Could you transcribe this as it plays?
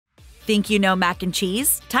Think you know mac and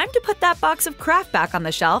cheese? Time to put that box of Kraft back on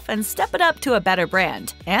the shelf and step it up to a better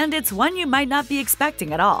brand. And it's one you might not be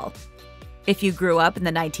expecting at all. If you grew up in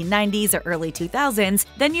the 1990s or early 2000s,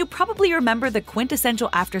 then you probably remember the quintessential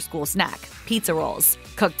after-school snack, pizza rolls.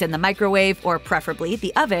 Cooked in the microwave, or preferably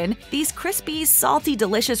the oven, these crispy, salty,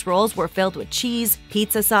 delicious rolls were filled with cheese,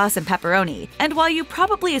 pizza sauce, and pepperoni. And while you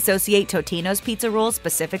probably associate Totino's pizza rolls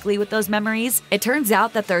specifically with those memories, it turns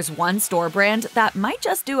out that there's one store brand that might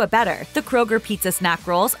just do it better. The Kroger pizza snack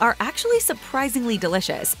rolls are actually surprisingly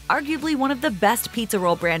delicious, arguably one of the best pizza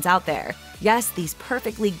roll brands out there. Yes, these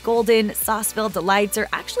perfectly golden, sauce-filled delights are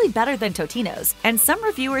actually better than Totino's, and some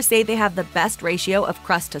reviewers say they have the best ratio of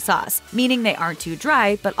crust to sauce, meaning they aren't too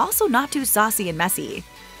dry, but also not too saucy and messy.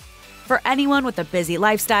 For anyone with a busy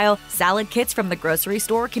lifestyle, salad kits from the grocery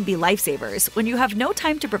store can be lifesavers when you have no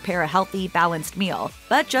time to prepare a healthy, balanced meal.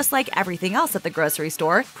 But just like everything else at the grocery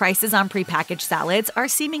store, prices on prepackaged salads are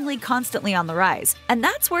seemingly constantly on the rise, and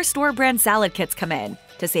that's where store-brand salad kits come in.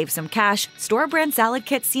 To save some cash, store-brand salad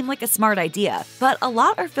kits seem like a smart idea, but a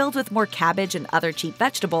lot are filled with more cabbage and other cheap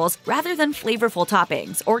vegetables rather than flavorful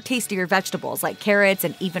toppings or tastier vegetables like carrots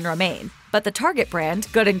and even romaine. But the Target brand,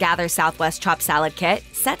 Good & Gather Southwest Chopped Salad Kit,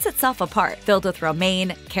 sets itself apart. Filled with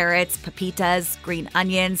romaine, carrots, pepitas, green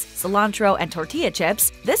onions, cilantro, and tortilla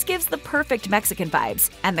chips, this gives the perfect Mexican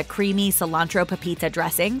vibes, and the creamy cilantro pepita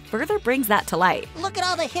dressing further brings that to light. Look at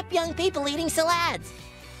all the hip young people eating salads.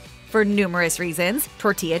 For numerous reasons,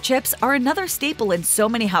 tortilla chips are another staple in so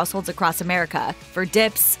many households across America. For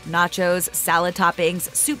dips, nachos, salad toppings,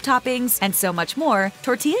 soup toppings, and so much more,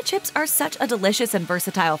 tortilla chips are such a delicious and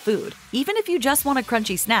versatile food, even if you just want a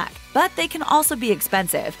crunchy snack. But they can also be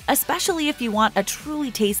expensive, especially if you want a truly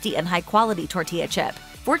tasty and high-quality tortilla chip.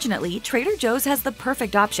 Fortunately, Trader Joe's has the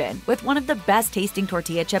perfect option with one of the best-tasting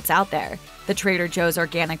tortilla chips out there. The Trader Joe's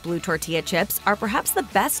Organic Blue Tortilla Chips are perhaps the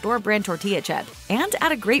best store-brand tortilla chip, and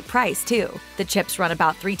at a great price, too. The chips run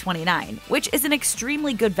about $3.29, which is an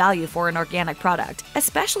extremely good value for an organic product,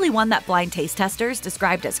 especially one that blind taste testers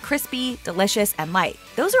described as crispy, delicious, and light.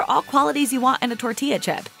 Those are all qualities you want in a tortilla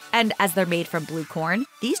chip. And as they're made from blue corn,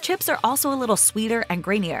 these chips are also a little sweeter and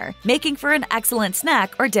grainier, making for an excellent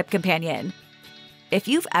snack or dip companion. If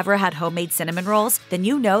you've ever had homemade cinnamon rolls, then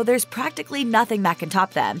you know there's practically nothing that can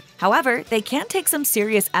top them. However, they can take some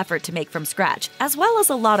serious effort to make from scratch, as well as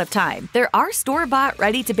a lot of time. There are store-bought,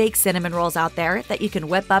 ready-to-bake cinnamon rolls out there that you can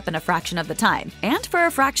whip up in a fraction of the time, and for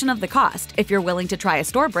a fraction of the cost, if you're willing to try a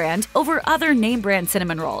store brand over other name-brand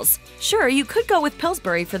cinnamon rolls. Sure, you could go with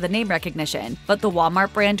Pillsbury for the name recognition, but the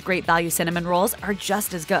Walmart brand Great Value cinnamon rolls are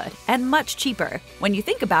just as good, and much cheaper. When you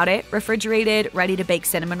think about it, refrigerated, ready-to-bake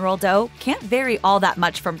cinnamon roll dough can't vary all that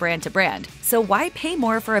much from brand to brand, so why pay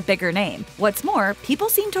more for a bigger name? What's more, people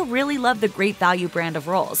seem to really love the Great Value brand of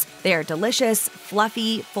rolls. They are delicious,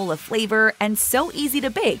 fluffy, full of flavor, and so easy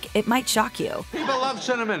to bake, it might shock you. People love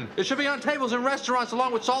cinnamon. It should be on tables in restaurants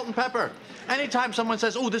along with salt and pepper. Anytime someone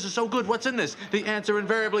says, "Oh, this is so good, what's in this?" the answer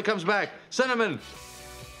invariably comes back, cinnamon.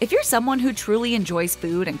 If you're someone who truly enjoys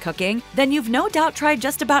food and cooking, then you've no doubt tried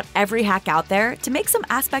just about every hack out there to make some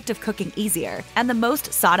aspect of cooking easier. And the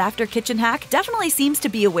most sought-after kitchen hack definitely seems to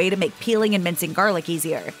be a way to make peeling and mincing garlic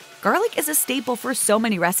easier. Garlic is a staple for so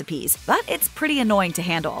many recipes, but it's pretty annoying to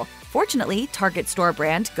handle. Fortunately, Target store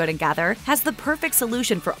brand Good & Gather has the perfect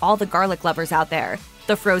solution for all the garlic lovers out there.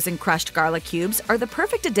 The frozen crushed garlic cubes are the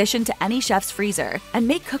perfect addition to any chef's freezer and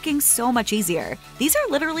make cooking so much easier. These are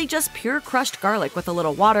literally just pure crushed garlic with a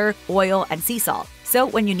little water, oil, and sea salt. So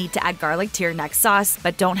when you need to add garlic to your next sauce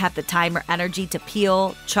but don't have the time or energy to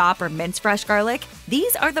peel, chop, or mince fresh garlic,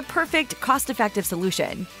 these are the perfect, cost-effective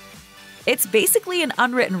solution. It's basically an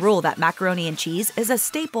unwritten rule that macaroni and cheese is a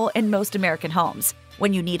staple in most American homes.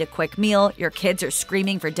 When you need a quick meal, your kids are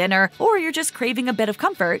screaming for dinner, or you're just craving a bit of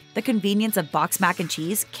comfort, the convenience of boxed mac and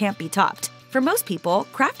cheese can't be topped. For most people,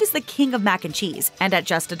 Kraft is the king of mac and cheese, and at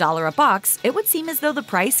just $1 a box, it would seem as though the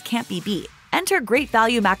price can't be beat. Enter Great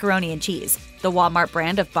Value macaroni and cheese. The Walmart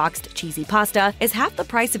brand of boxed cheesy pasta is half the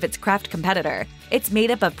price of its Kraft competitor. It's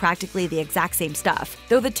made up of practically the exact same stuff,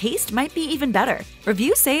 though the taste might be even better.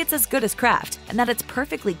 Reviews say it's as good as Kraft, and that it's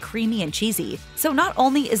perfectly creamy and cheesy. So not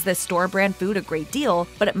only is this store-brand food a great deal,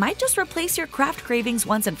 but it might just replace your Kraft cravings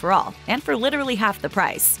once and for all, and for literally half the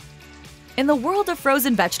price. In the world of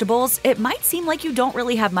frozen vegetables, it might seem like you don't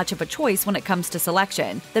really have much of a choice when it comes to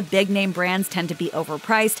selection. The big-name brands tend to be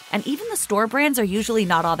overpriced, and even the store brands are usually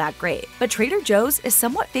not all that great. But Trader Joe's is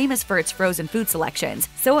somewhat famous for its frozen food selections,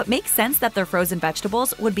 so it makes sense that their frozen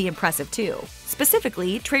vegetables would be impressive too.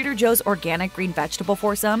 Specifically, Trader Joe's Organic Green Vegetable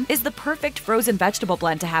Foursome is the perfect frozen vegetable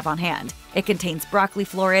blend to have on hand. It contains broccoli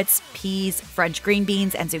florets, peas, French green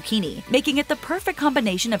beans, and zucchini, making it the perfect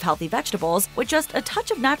combination of healthy vegetables with just a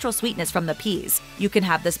touch of natural sweetness from the peas. You can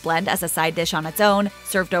have this blend as a side dish on its own,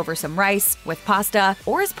 served over some rice, with pasta,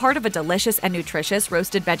 or as part of a delicious and nutritious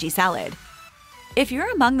roasted veggie salad. If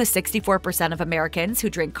you're among the 64% of Americans who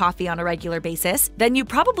drink coffee on a regular basis, then you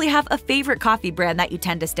probably have a favorite coffee brand that you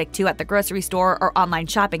tend to stick to at the grocery store or online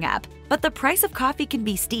shopping app. But the price of coffee can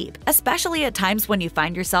be steep, especially at times when you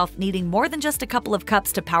find yourself needing more than just a couple of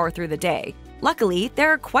cups to power through the day. Luckily,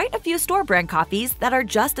 there are quite a few store brand coffees that are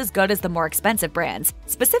just as good as the more expensive brands.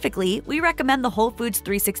 Specifically, we recommend the Whole Foods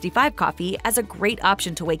 365 coffee as a great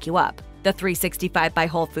option to wake you up. The 365 by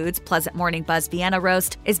Whole Foods Pleasant Morning Buzz Vienna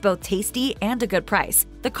Roast is both tasty and a good price.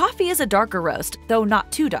 The coffee is a darker roast, though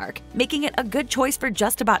not too dark, making it a good choice for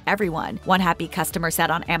just about everyone. One happy customer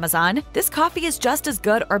said on Amazon, "This coffee is just as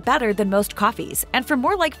good or better than most coffees, and for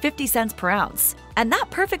more like 50 cents per ounce." And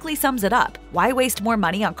that perfectly sums it up. Why waste more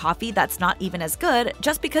money on coffee that's not even as good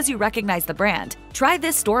just because you recognize the brand? Try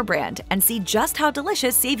this store brand and see just how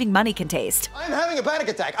delicious saving money can taste. I'm having a panic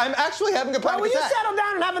attack. I'm actually having a panic Will attack. you settle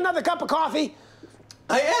down and have another cup of coffee?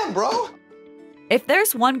 I am, bro. If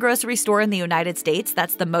there's one grocery store in the United States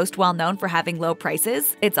that's the most well-known for having low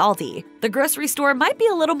prices, it's Aldi. The grocery store might be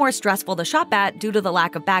a little more stressful to shop at due to the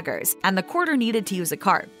lack of baggers and the quarter needed to use a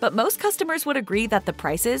cart, but most customers would agree that the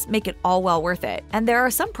prices make it all well worth it. And there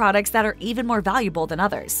are some products that are even more valuable than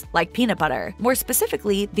others, like peanut butter. More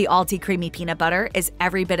specifically, the Aldi Creamy Peanut Butter is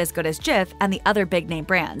every bit as good as Jif and the other big-name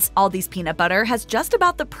brands. Aldi's peanut butter has just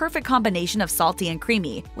about the perfect combination of salty and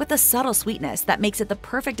creamy, with a subtle sweetness that makes it the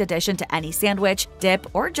perfect addition to any sandwich, dip,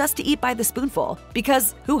 or just to eat by the spoonful,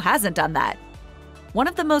 because who hasn't done that? One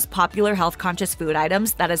of the most popular health-conscious food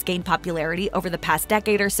items that has gained popularity over the past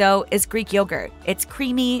decade or so is Greek yogurt. It's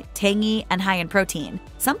creamy, tangy, and high in protein.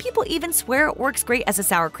 Some people even swear it works great as a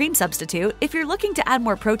sour cream substitute if you're looking to add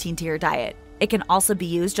more protein to your diet. It can also be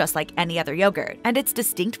used just like any other yogurt, and its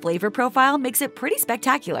distinct flavor profile makes it pretty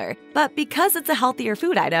spectacular. But because it's a healthier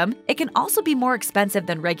food item, it can also be more expensive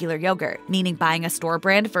than regular yogurt, meaning buying a store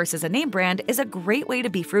brand versus a name brand is a great way to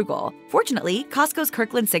be frugal. Fortunately, Costco's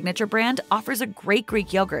Kirkland Signature brand offers a great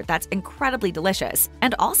Greek yogurt that's incredibly delicious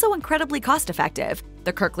and also incredibly cost-effective.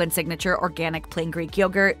 The Kirkland Signature Organic Plain Greek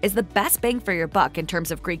Yogurt is the best bang for your buck in terms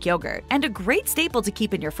of Greek yogurt, and a great staple to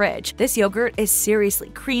keep in your fridge. This yogurt is seriously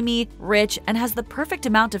creamy, rich, and has the perfect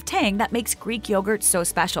amount of tang that makes Greek yogurt so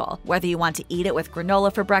special. Whether you want to eat it with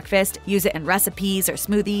granola for breakfast, use it in recipes or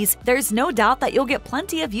smoothies, there's no doubt that you'll get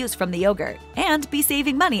plenty of use from the yogurt and be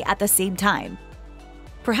saving money at the same time.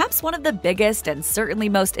 Perhaps one of the biggest and certainly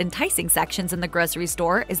most enticing sections in the grocery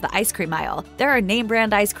store is the ice cream aisle. There are name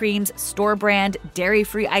brand ice creams, store brand,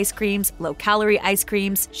 dairy-free ice creams, low-calorie ice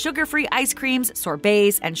creams, sugar-free ice creams,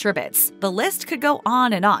 sorbets, and sherbets. The list could go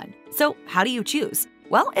on and on. So how do you choose?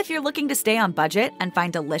 Well, if you're looking to stay on budget and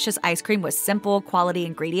find delicious ice cream with simple, quality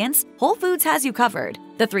ingredients, Whole Foods has you covered.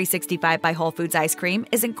 The 365 by Whole Foods ice cream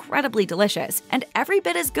is incredibly delicious and every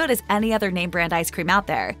bit as good as any other name brand ice cream out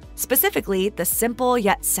there. Specifically, the simple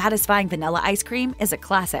yet satisfying vanilla ice cream is a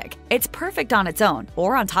classic. It's perfect on its own,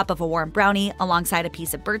 or on top of a warm brownie, alongside a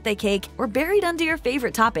piece of birthday cake, or buried under your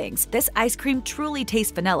favorite toppings. This ice cream truly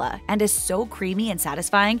tastes vanilla and is so creamy and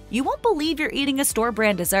satisfying, you won't believe you're eating a store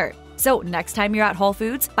brand dessert. So next time you're at Whole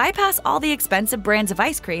Foods, bypass all the expensive brands of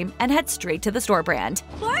ice cream and head straight to the store brand.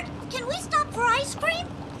 Bart, can we stop for ice cream?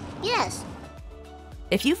 Yes.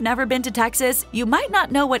 If you've never been to Texas, you might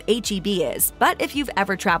not know what HEB is, but if you've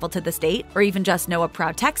ever traveled to the state, or even just know a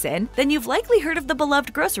proud Texan, then you've likely heard of the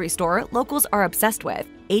beloved grocery store locals are obsessed with.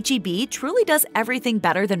 HEB truly does everything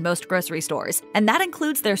better than most grocery stores, and that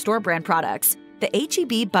includes their store brand products. The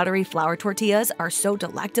HEB buttery flour tortillas are so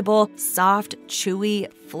delectable, soft,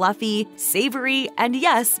 chewy, fluffy, savory, and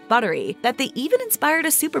yes, buttery, that they even inspired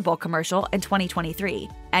a Super Bowl commercial in 2023.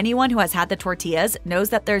 Anyone who has had the tortillas knows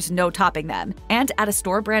that there's no topping them, and at a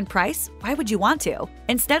store brand price, why would you want to?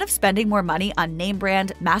 Instead of spending more money on name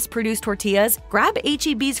brand, mass-produced tortillas, grab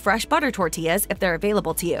HEB's fresh butter tortillas if they're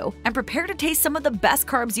available to you, and prepare to taste some of the best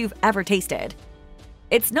carbs you've ever tasted.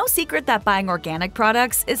 It's no secret that buying organic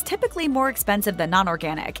products is typically more expensive than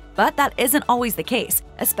non-organic, but that isn't always the case,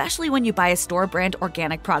 especially when you buy a store brand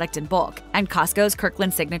organic product in bulk. And Costco's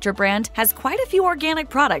Kirkland Signature brand has quite a few organic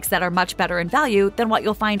products that are much better in value than what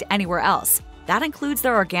you'll find anywhere else. That includes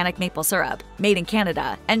their organic maple syrup, made in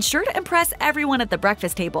Canada, and sure to impress everyone at the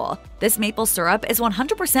breakfast table. This maple syrup is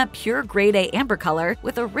 100% pure grade A amber color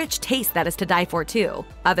with a rich taste that is to die for too.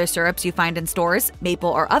 Other syrups you find in stores, maple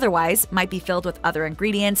or otherwise, might be filled with other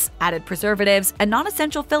ingredients, added preservatives, and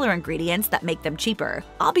non-essential filler ingredients that make them cheaper,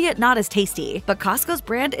 albeit not as tasty. But Costco's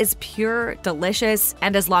brand is pure, delicious,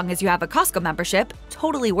 and as long as you have a Costco membership,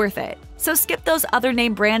 totally worth it. So skip those other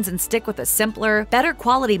name brands and stick with a simpler, better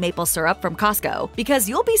quality maple syrup from Costco, because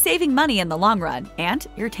you'll be saving money in the long run, and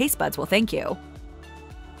your taste buds will thank you.